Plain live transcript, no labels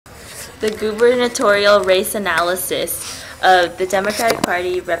The gubernatorial race analysis of the Democratic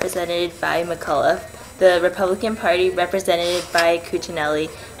Party represented by McCullough, the Republican Party represented by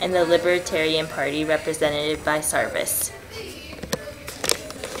Cuccinelli, and the Libertarian Party represented by Sarvis.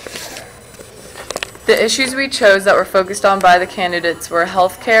 The issues we chose that were focused on by the candidates were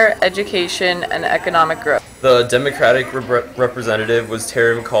healthcare, education, and economic growth. The Democratic representative was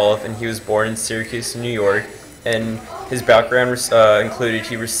Terry McAuliffe, and he was born in Syracuse, New York. And his background included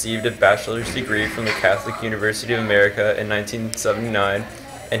he received a bachelor's degree from the Catholic University of America in 1979,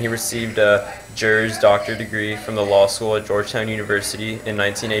 and he received a Juris Doctor degree from the law school at Georgetown University in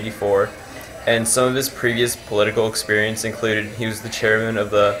 1984. And some of his previous political experience included he was the chairman of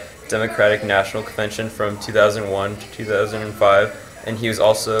the Democratic National Convention from 2001 to 2005, and he was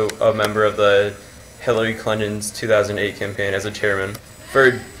also a member of the Hillary Clinton's 2008 campaign as a chairman.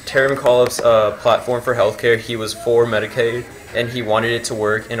 For Terry McAuliffe's platform for healthcare, he was for Medicaid, and he wanted it to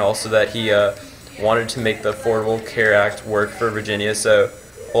work, and also that he wanted to make the Affordable Care Act work for Virginia, so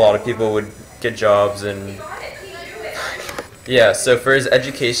a lot of people would get jobs. And yeah, so for his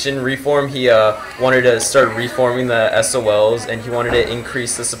education reform, he wanted to start reforming the SOLs, and he wanted to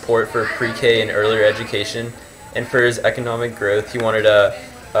increase the support for pre-K and earlier education. And for his economic growth, he wanted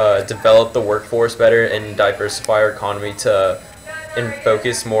to develop the workforce better and diversify our economy and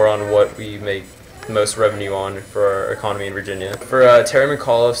focus more on what we make the most revenue on for our economy in Virginia. For Terry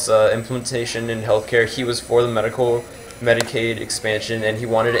McAuliffe's implementation in healthcare, he was for the Medicaid expansion, and he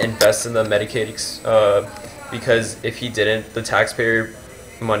wanted to invest in the Medicaid because if he didn't, the taxpayer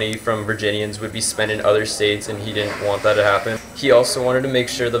money from Virginians would be spent in other states, and he didn't want that to happen. He also wanted to make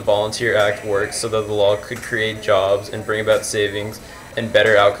sure the Volunteer Act worked so that the law could create jobs and bring about savings and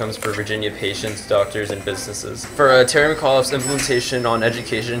better outcomes for Virginia patients, doctors, and businesses. For Terry McAuliffe's implementation on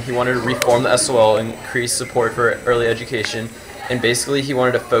education, he wanted to reform the SOL and increase support for early education, and basically he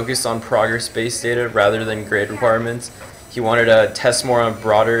wanted to focus on progress-based data rather than grade requirements. He wanted to test more on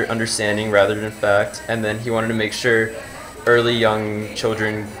broader understanding rather than fact, and then he wanted to make sure early young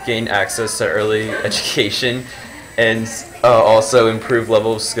children gain access to early education and also improve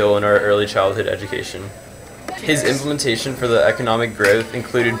level of skill in our early childhood education. His implementation for the economic growth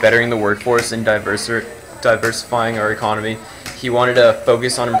included bettering the workforce and diversifying our economy. He wanted to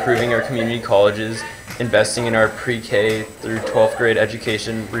focus on improving our community colleges, investing in our pre-K through 12th grade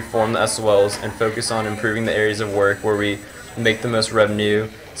education, reform the SOLs, and focus on improving the areas of work where we make the most revenue,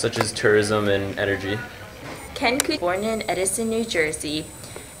 such as tourism and energy. Ken Cuccinelli was born in Edison, New Jersey,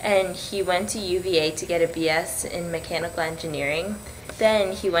 and he went to UVA to get a BS in mechanical engineering.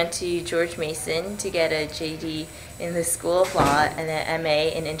 Then he went to George Mason to get a JD in the School of Law and an MA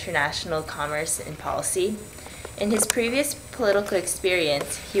in International Commerce and Policy. In his previous political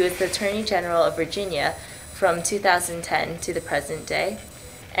experience, he was the Attorney General of Virginia from 2010 to the present day,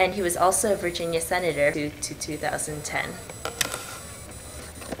 and he was also a Virginia Senator to 2010.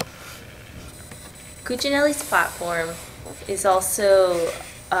 Cuccinelli's platform is also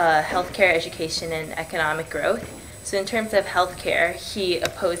healthcare, education, and economic growth. So in terms of healthcare, he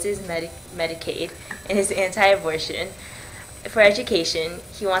opposes Medicaid and is anti-abortion. For education,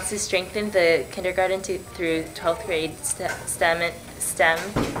 he wants to strengthen the kindergarten through 12th grade STEM,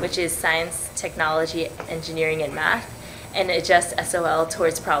 which is science, technology, engineering, and math, and adjust SOL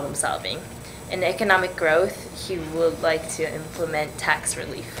towards problem solving. In economic growth, he would like to implement tax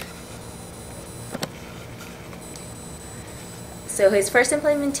relief. So his first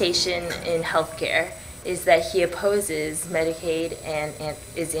implementation in healthcare is that he opposes Medicaid and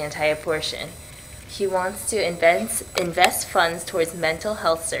is anti-abortion. He wants to invest funds towards mental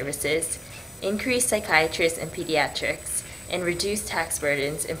health services, increase psychiatrists and pediatrics, and reduce tax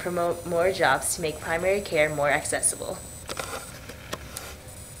burdens and promote more jobs to make primary care more accessible.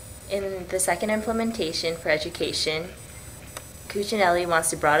 In the second implementation for education, Cuccinelli wants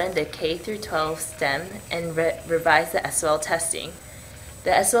to broaden the K through 12 STEM and revise the SOL testing.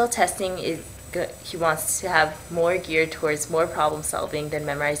 The SOL testing he wants to have more geared towards more problem solving than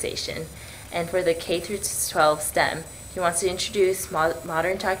memorization. And for the K through 12 STEM, he wants to introduce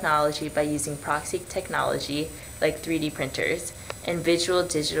modern technology by using proxy technology like 3D printers and visual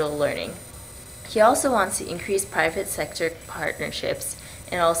digital learning. He also wants to increase private sector partnerships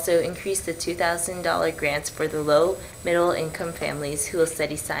and also increase the $2,000 grants for the low middle income families who will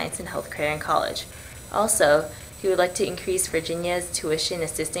study science and healthcare in college. Also, he would like to increase Virginia's tuition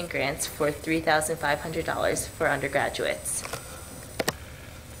assistance grants for $3,500 for undergraduates.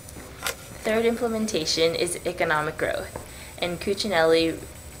 Third implementation is economic growth, and Cuccinelli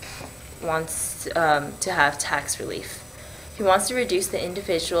wants to have tax relief. He wants to reduce the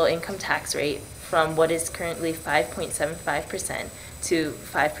individual income tax rate from what is currently 5.75% to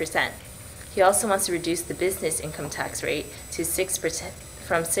 5%. He also wants to reduce the business income tax rate to 6%,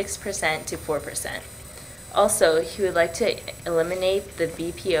 from 6% to 4%. Also, he would like to eliminate the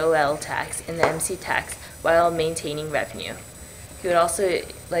BPOL tax and the MC tax while maintaining revenue. He would also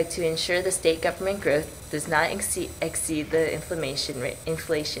like to ensure the state government growth does not exceed the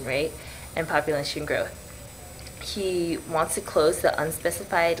inflation rate and population growth. He wants to close the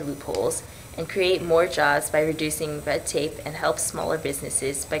unspecified loopholes and create more jobs by reducing red tape and help smaller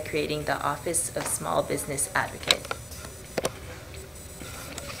businesses by creating the Office of Small Business Advocate.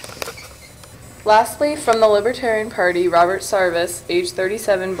 Lastly, from the Libertarian Party, Robert Sarvis, age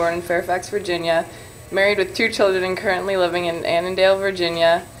 37, born in Fairfax, Virginia, married with 2 children and currently living in Annandale,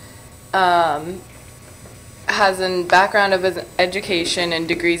 Virginia, has a background of his education and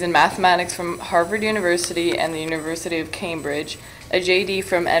degrees in mathematics from Harvard University and the University of Cambridge, a JD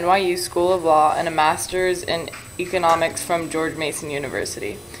from NYU School of Law, and a master's in economics from George Mason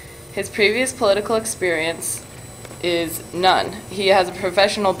University. His previous political experience is none. He has a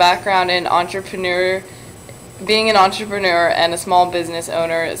professional background in being an entrepreneur and a small business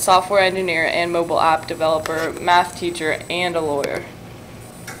owner, software engineer and mobile app developer, math teacher, and a lawyer.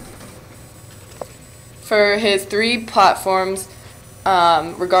 For his 3 platforms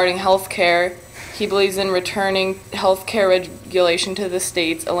regarding healthcare, he believes in returning healthcare regulation to the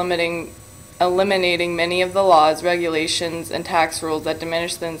states, eliminating many of the laws, regulations, and tax rules that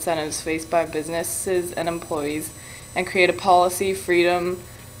diminish the incentives faced by businesses and employees, and create a policy freedom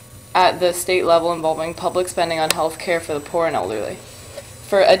at the state level involving public spending on health care for the poor and elderly.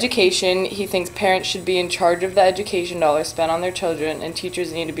 For education, he thinks parents should be in charge of the education dollars spent on their children, and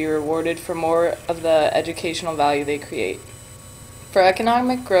teachers need to be rewarded for more of the educational value they create. For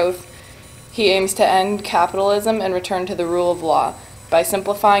economic growth, he aims to end capitalism and return to the rule of law by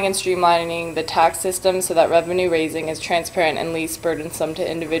simplifying and streamlining the tax system so that revenue raising is transparent and least burdensome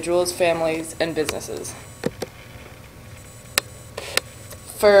to individuals, families, and businesses.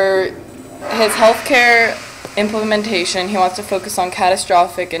 For his healthcare implementation, he wants to focus on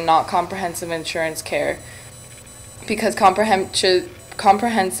catastrophic and not comprehensive insurance care because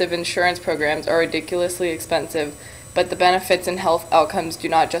comprehensive insurance programs are ridiculously expensive, but the benefits and health outcomes do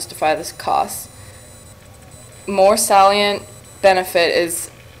not justify this cost. More salient benefit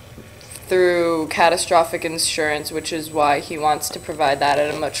is through catastrophic insurance, which is why he wants to provide that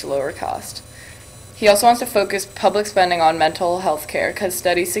at a much lower cost. He also wants to focus public spending on mental health care because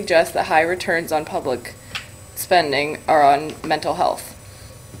studies suggest that high returns on public spending are on mental health.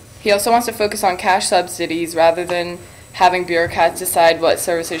 He also wants to focus on cash subsidies rather than having bureaucrats decide what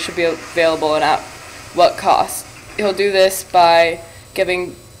services should be available and at what cost. He'll do this by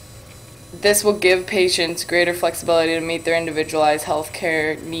This will give patients greater flexibility to meet their individualized health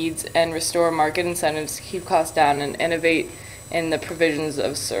care needs and restore market incentives to keep costs down and innovate in the provisions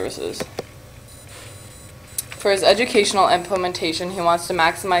of services. For his educational implementation, he wants to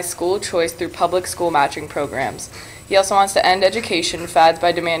maximize school choice through public school matching programs. He also wants to end education fads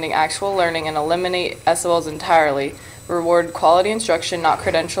by demanding actual learning and eliminate SOLs entirely, reward quality instruction, not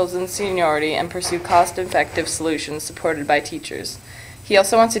credentials and seniority, and pursue cost-effective solutions supported by teachers. He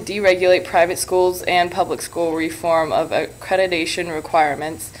also wants to deregulate private schools and public school, reform of accreditation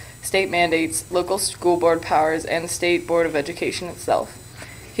requirements, state mandates, local school board powers, and the State Board of Education itself.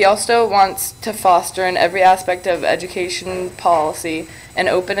 He also wants to foster in every aspect of education policy an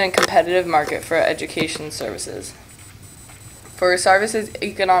open and competitive market for education services. For Sarvis's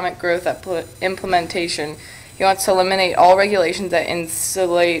economic growth implementation, he wants to eliminate all regulations that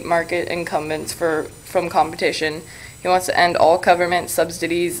insulate market incumbents from competition. He wants to end all government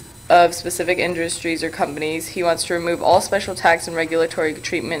subsidies of specific industries or companies. He wants to remove all special tax and regulatory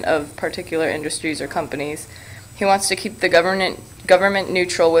treatment of particular industries or companies. He wants to keep the government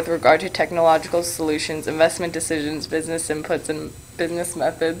neutral with regard to technological solutions, investment decisions, business inputs, and business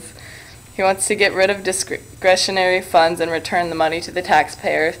methods. He wants to get rid of discretionary funds and return the money to the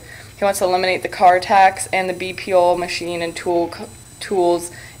taxpayer. He wants to eliminate the car tax and the BPO machine and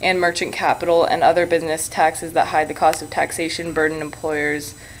tools and merchant capital and other business taxes that hide the cost of taxation, burden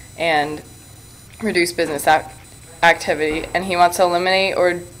employers, and reduce business activity. And he wants to eliminate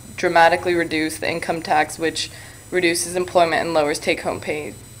or dramatically reduce the income tax, which reduces employment and lowers take-home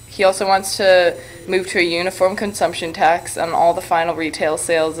pay. He also wants to move to a uniform consumption tax on all the final retail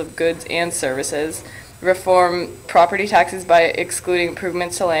sales of goods and services, reform property taxes by excluding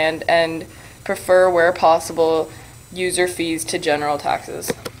improvements to land, and prefer, where possible, user fees to general taxes.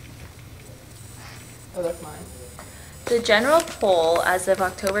 Oh, that's mine. The general poll as of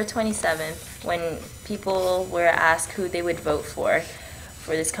October 27th, when people were asked who they would vote for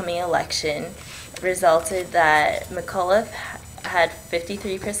this coming election, resulted that McAuliffe had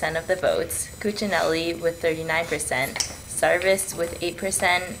 53% of the votes, Cuccinelli with 39%, Sarvis with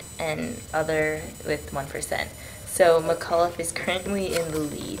 8%, and other with 1%. So McAuliffe is currently in the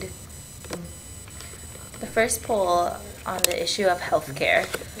lead. The first poll on the issue of healthcare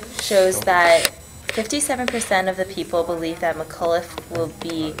shows that 57% of the people believe that McAuliffe will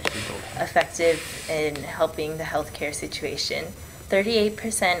be effective in helping the healthcare situation,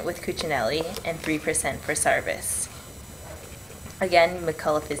 38% with Cuccinelli, and 3% for Sarvis. Again,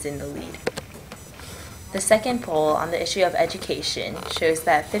 McAuliffe is in the lead. The second poll on the issue of education shows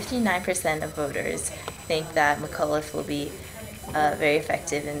that 59% of voters think that McAuliffe will be very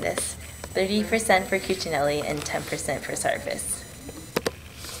effective in this, 30% for Cuccinelli and 10% for Sarvis.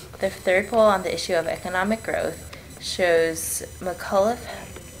 The third poll on the issue of economic growth shows McAuliffe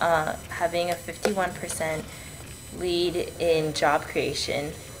having a 51% lead in job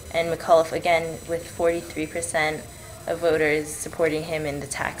creation, and McAuliffe again with 43% of voters supporting him in the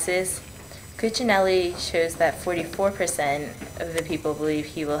taxes. Cuccinelli shows that 44% of the people believe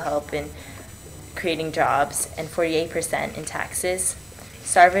he will help in creating jobs and 48% in taxes.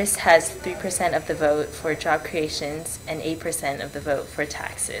 Sarvis has 3% of the vote for job creations and 8% of the vote for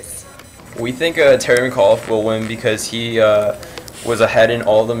taxes. We think Terry McAuliffe will win because he was ahead in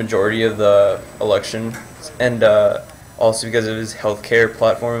all the majority of the election, and also because of his healthcare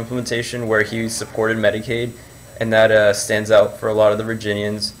platform implementation where he supported Medicaid, and that stands out for a lot of the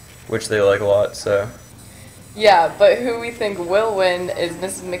Virginians, which they like a lot. So. Yeah, but who we think will win is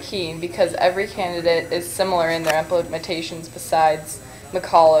Mrs. McKean because every candidate is similar in their implementations besides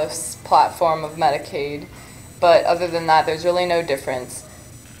McAuliffe's platform of Medicaid, but other than that, there's really no difference.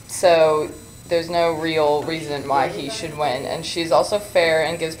 So there's no real reason why he should win. And she's also fair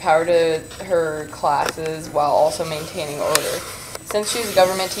and gives power to her classes while also maintaining order. Since she's a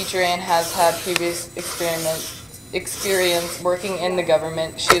government teacher and has had previous experience working in the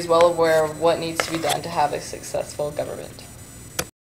government, she is well aware of what needs to be done to have a successful government.